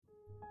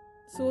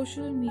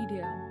Social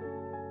media.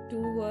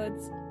 Two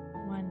words,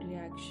 one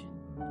reaction.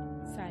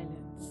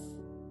 Silence.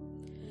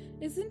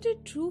 Isn't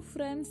it true,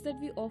 friends, that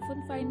we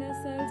often find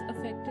ourselves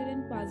affected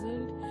and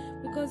puzzled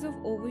because of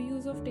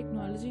overuse of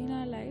technology in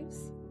our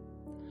lives?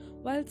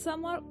 While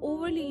some are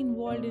overly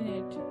involved in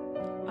it,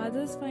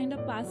 others find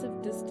a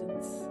passive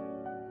distance.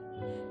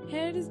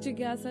 Here is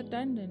Jigyasa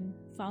Tandon,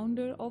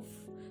 founder of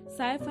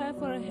Sci-Fi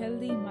for a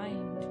Healthy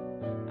Mind,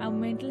 a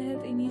mental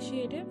health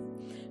initiative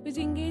which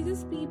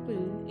engages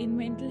people in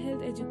mental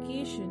health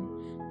education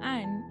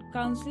and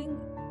counseling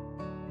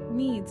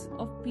needs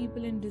of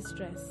people in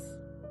distress.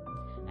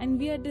 And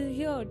we are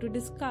here to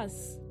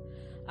discuss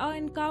our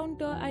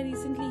encounter I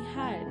recently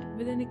had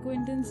with an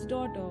acquaintance's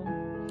daughter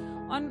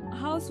on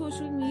how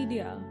social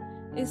media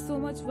is so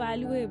much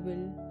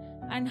valuable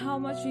and how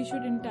much we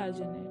should indulge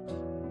in it.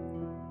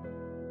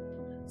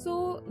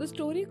 So the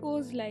story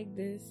goes like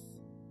this.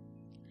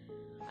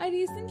 I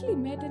recently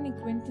met an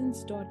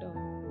acquaintance's daughter.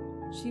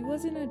 She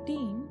was in her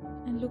teen,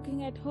 and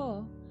looking at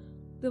her,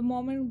 the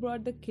moment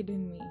brought the kid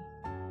in me.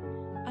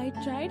 I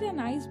tried an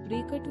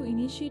icebreaker to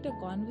initiate a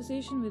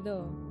conversation with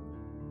her.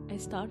 I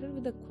started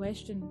with a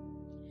question.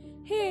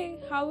 Hey,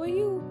 how are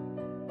you?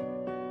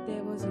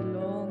 There was a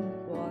long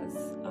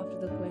pause after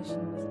the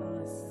question was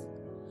asked.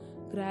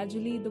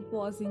 Gradually, the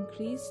pause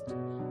increased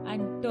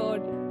and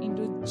turned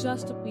into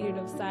just a period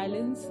of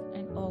silence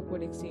and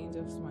awkward exchange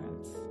of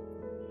smiles.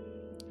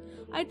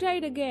 I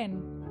tried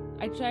again.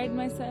 I tried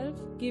myself,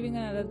 giving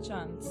another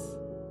chance.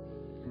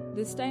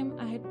 This time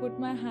I had put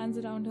my hands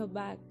around her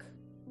back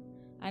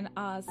and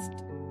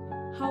asked,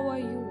 "How are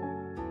you?"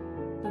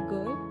 The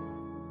girl,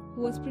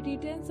 who was pretty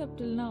tense up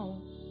till now,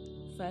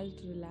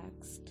 felt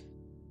relaxed.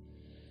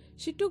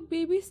 She took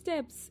baby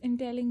steps in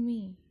telling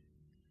me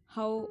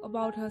how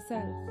about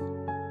herself.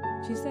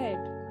 She said,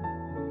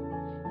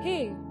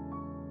 "Hey,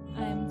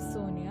 I am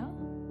Sonia.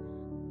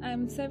 I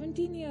am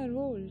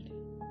 17-year-old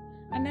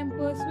and I'm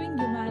pursuing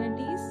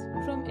humanities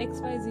from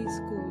XYZ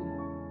school."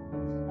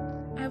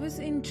 I was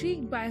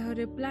intrigued by her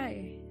reply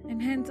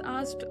and hence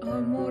asked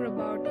her more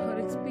about her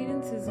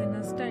experiences in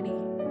her study.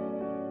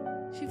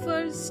 She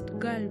first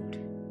gulped,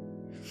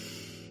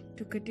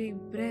 took a deep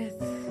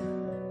breath,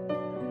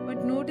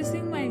 but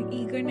noticing my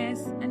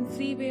eagerness and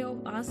free way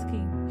of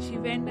asking, she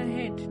went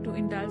ahead to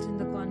indulge in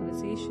the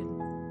conversation.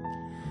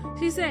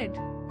 She said,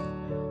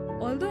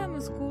 "Although I'm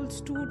a school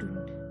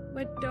student,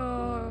 but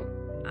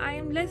I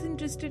am less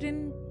interested in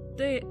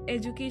the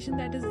education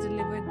that is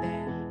delivered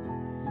there,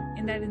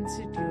 in that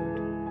institute.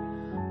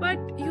 But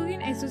you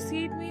can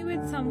associate me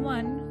with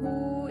someone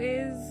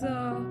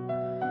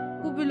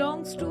who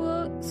belongs to a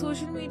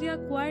social media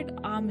acquired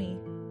army."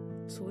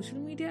 Social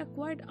media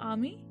acquired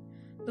army?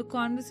 The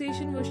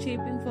conversation was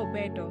shaping for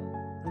better.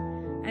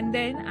 And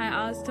then I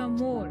asked her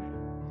more.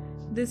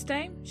 This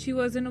time, she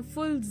was in a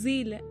full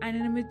zeal and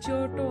in a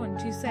mature tone.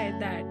 She said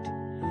that,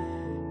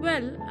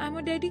 "Well, I'm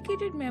a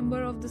dedicated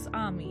member of this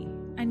army,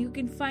 and you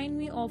can find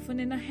me often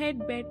in a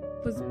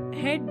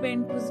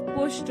headbent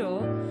posture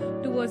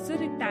towards the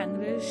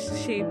rectangular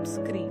shaped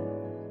screen.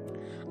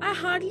 I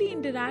hardly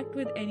interact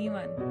with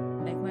anyone,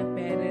 like my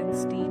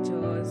parents,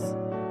 teachers,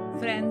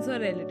 friends or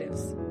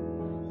relatives.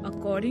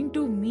 According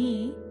to me,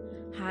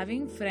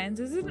 having friends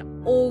is an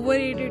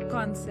overrated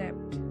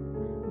concept.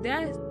 They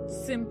are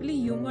simply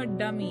humor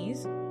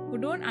dummies who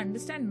don't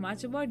understand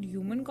much about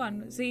human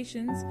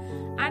conversations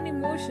and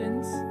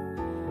emotions.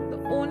 The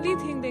only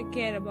thing they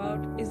care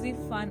about is the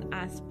fun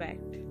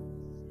aspect.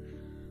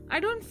 I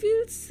don't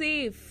feel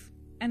safe,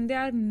 and they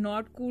are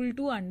not cool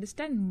to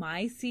understand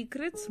my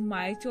secrets,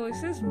 my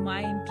choices, my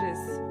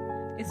interests,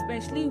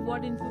 especially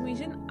what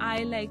information I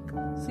like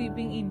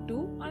sweeping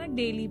into on a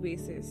daily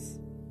basis.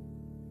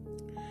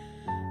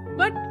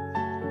 But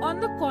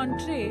on the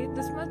contrary,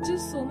 this much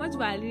is so much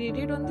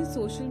validated on the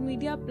social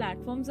media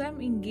platforms I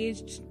am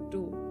engaged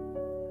to.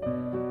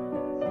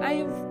 I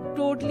am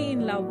totally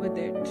in love with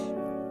it.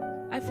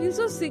 I feel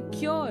so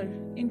secure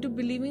into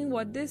believing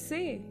what they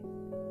say.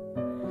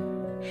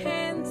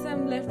 Hence,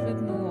 I'm left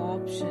with no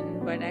option,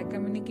 but I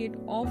communicate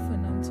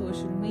often on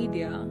social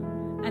media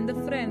and the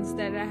friends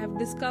that I have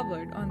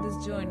discovered on this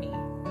journey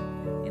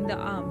in the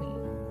army.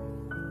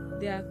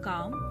 They are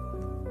calm,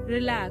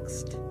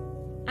 relaxed,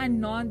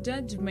 and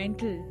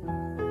non-judgmental.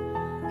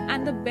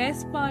 And the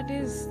best part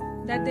is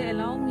that they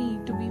allow me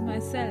to be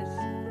myself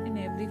in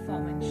every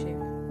form and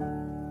shape.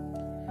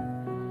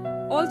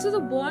 Also,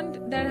 the bond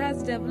that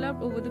has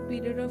developed over the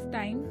period of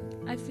time,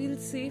 I feel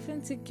safe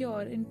and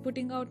secure in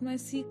putting out my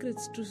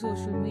secrets to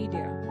social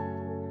media,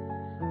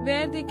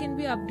 where they can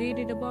be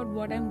updated about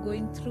what I'm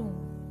going through.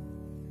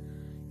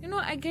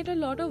 I get a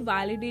lot of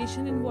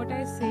validation in what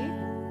I say,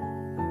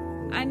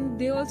 and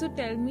they also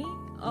tell me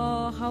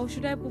how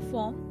should I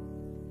perform.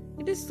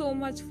 It is so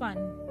much fun.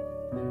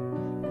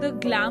 The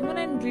glamour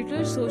and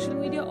glitter social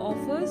media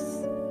offers,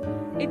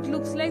 it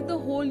looks like the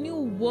whole new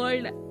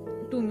world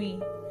to me.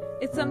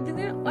 It's something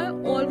that I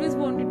always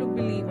wanted to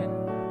believe in.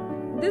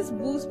 This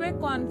boosts my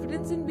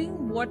confidence in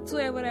being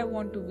whatsoever I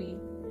want to be.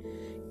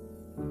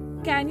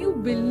 Can you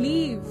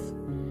believe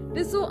It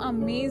is so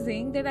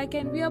amazing that I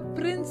can be a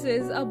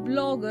princess, a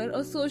blogger,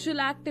 a social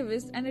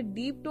activist, and a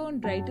deep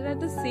toned writer at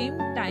the same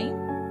time.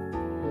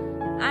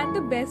 And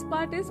the best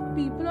part is,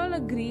 people all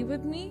agree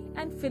with me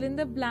and fill in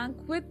the blank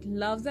with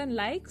loves and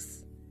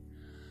likes.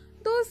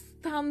 Those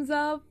thumbs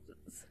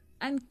ups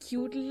and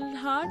cute little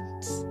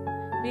hearts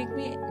make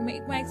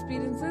my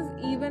experiences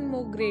even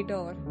more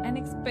greater and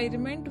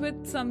experiment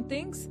with some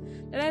things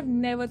that I've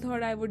never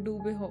thought I would do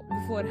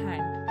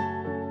beforehand.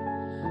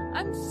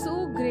 I'm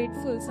so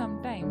grateful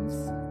sometimes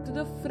to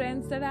the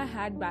friends that I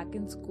had back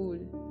in school,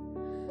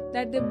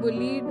 that they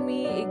bullied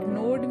me,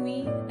 ignored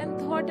me, and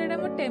thought that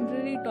I'm a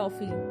temporary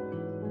toffee.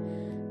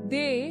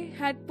 They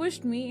had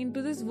pushed me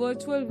into this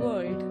virtual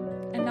world,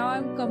 and now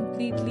I'm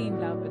completely in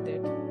love with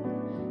it.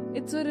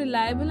 It's so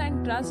reliable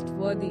and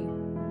trustworthy.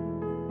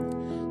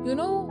 You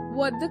know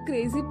what the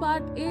crazy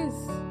part is?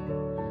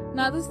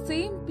 Now the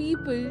same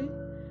people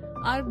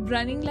are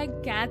running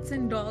like cats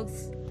and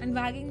dogs and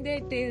wagging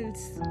their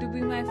tails to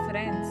be my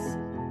friends.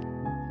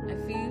 I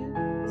feel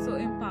so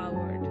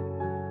empowered.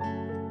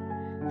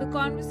 The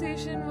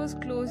conversation was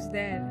closed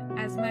there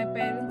as my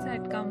parents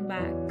had come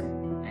back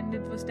and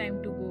it was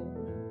time to go.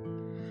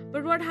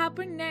 But what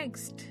happened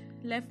next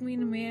left me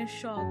in mere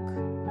shock.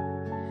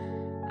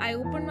 I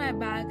opened my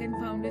bag and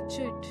found a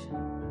chit.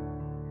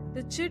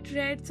 The chit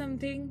read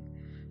something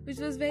which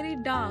was very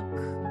dark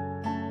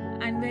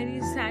and very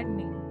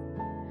saddening.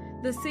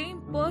 The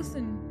same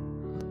person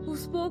who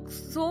spoke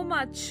so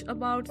much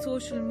about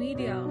social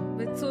media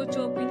with so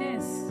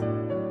chirpiness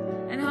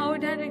and how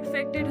it had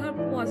affected her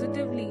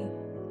positively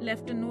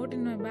left a note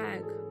in my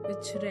bag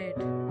which read,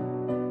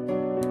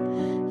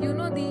 "You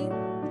know,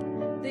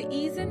 the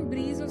ease and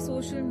breeze of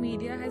social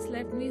media has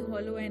left me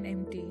hollow and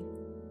empty.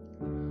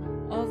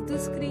 Off the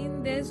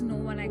screen, there's no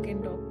one I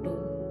can talk to,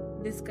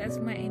 discuss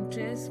my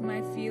interests,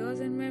 my fears,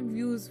 and my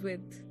views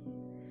with.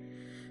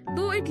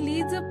 Though it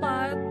leads a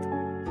path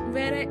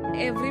where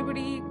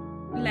everybody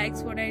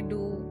likes what I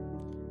do,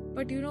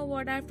 but you know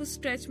what? I have to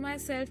stretch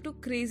myself to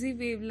crazy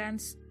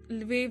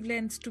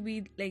wavelengths to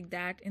be like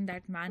that in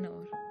that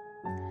manner.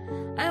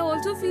 I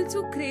also feel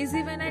so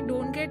crazy when I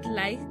don't get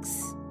likes.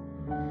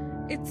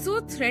 It's so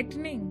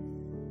threatening.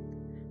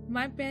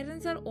 My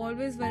parents are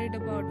always worried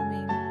about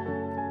me,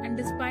 and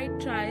despite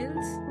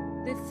trials,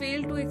 they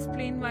fail to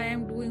explain why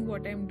I'm doing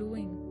what I'm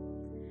doing.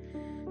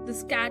 The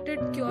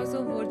scattered chaos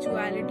of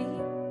virtuality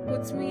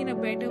puts me in a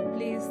better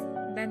place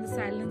than the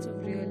silence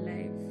of real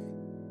life.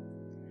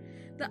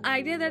 The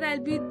idea that I'll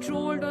be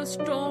trolled or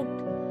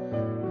stalked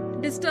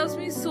disturbs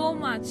me so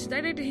much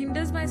that it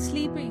hinders my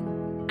sleeping.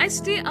 I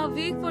stay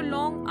awake for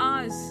long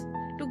hours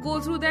to go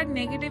through that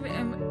negative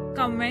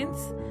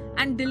comments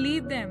and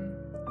delete them.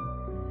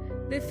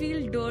 They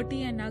feel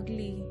dirty and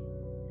ugly.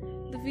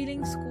 The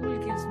feeling school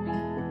gives me.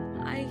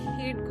 I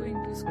hate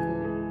going to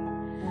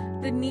school.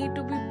 The need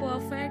to be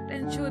perfect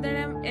and show that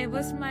I'm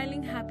ever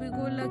smiling,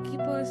 happy-go-lucky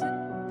person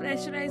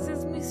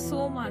pressurizes me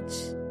so much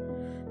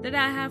that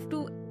I have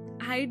to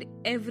hide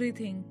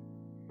everything.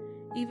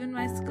 Even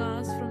my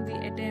scars from the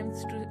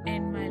attempts to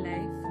end my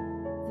life,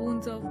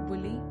 wounds of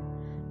bully,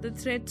 the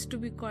threats to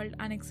be called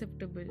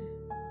unacceptable.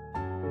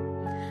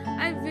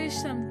 I wish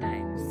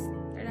sometimes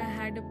that I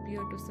had a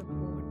peer to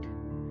support,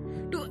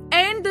 to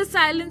end the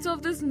silence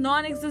of this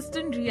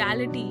non-existent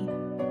reality.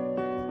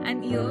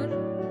 An ear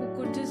who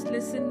could just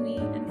listen me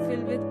and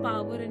fill with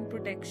power and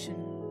protection.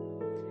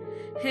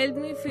 Help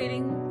me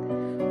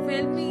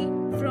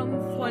from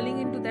falling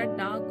into that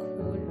dark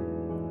hole.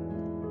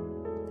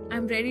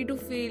 I'm ready to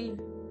fail.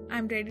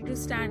 I'm ready to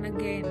stand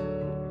again.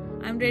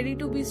 I'm ready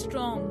to be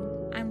strong.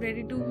 I'm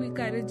ready to be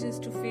courageous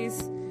to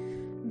face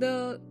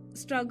the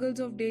struggles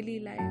of daily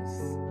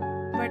lives.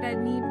 But I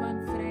need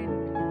one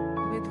friend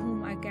with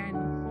whom I can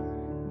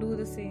do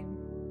the same.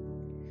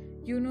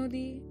 You know,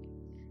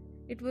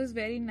 it was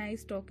very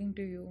nice talking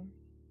to you.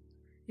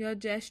 Your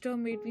gesture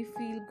made me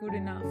feel good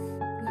enough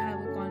to have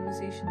a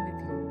conversation with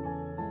you.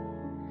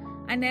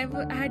 I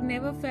had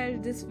never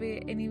felt this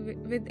way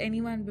with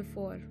anyone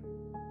before.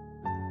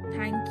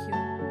 Thank you.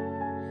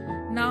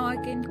 Now I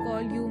can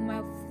call you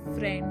my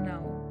friend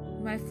now,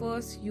 my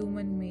first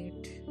human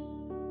mate.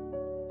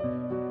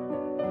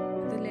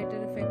 The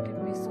letter affected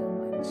me so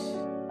much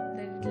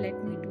that it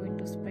led me to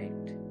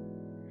introspect.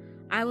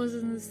 I was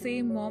in the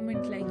same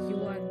moment like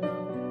you are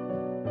now.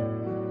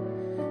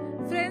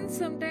 Friends,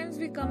 sometimes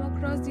we come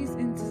across these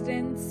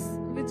incidents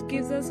which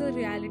gives us a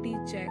reality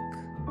check.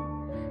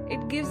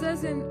 It gives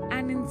us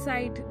an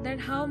insight that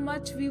how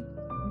much we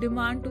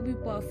demand to be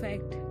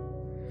perfect,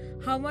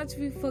 how much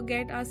we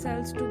forget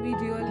ourselves to be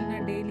real in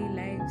our daily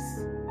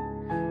lives.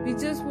 We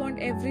just want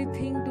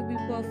everything to be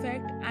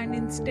perfect and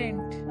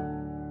instant,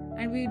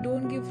 and we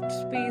don't give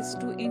space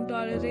to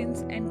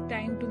intolerance and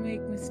time to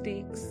make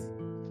mistakes.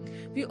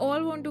 We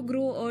all want to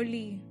grow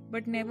early,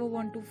 but never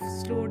want to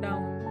slow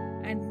down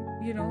and,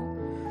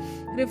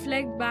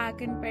 reflect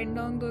back and pen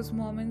down those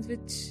moments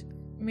which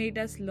made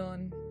us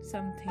learn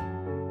something.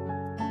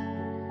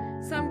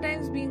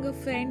 Sometimes being a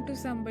friend to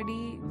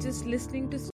somebody, just listening to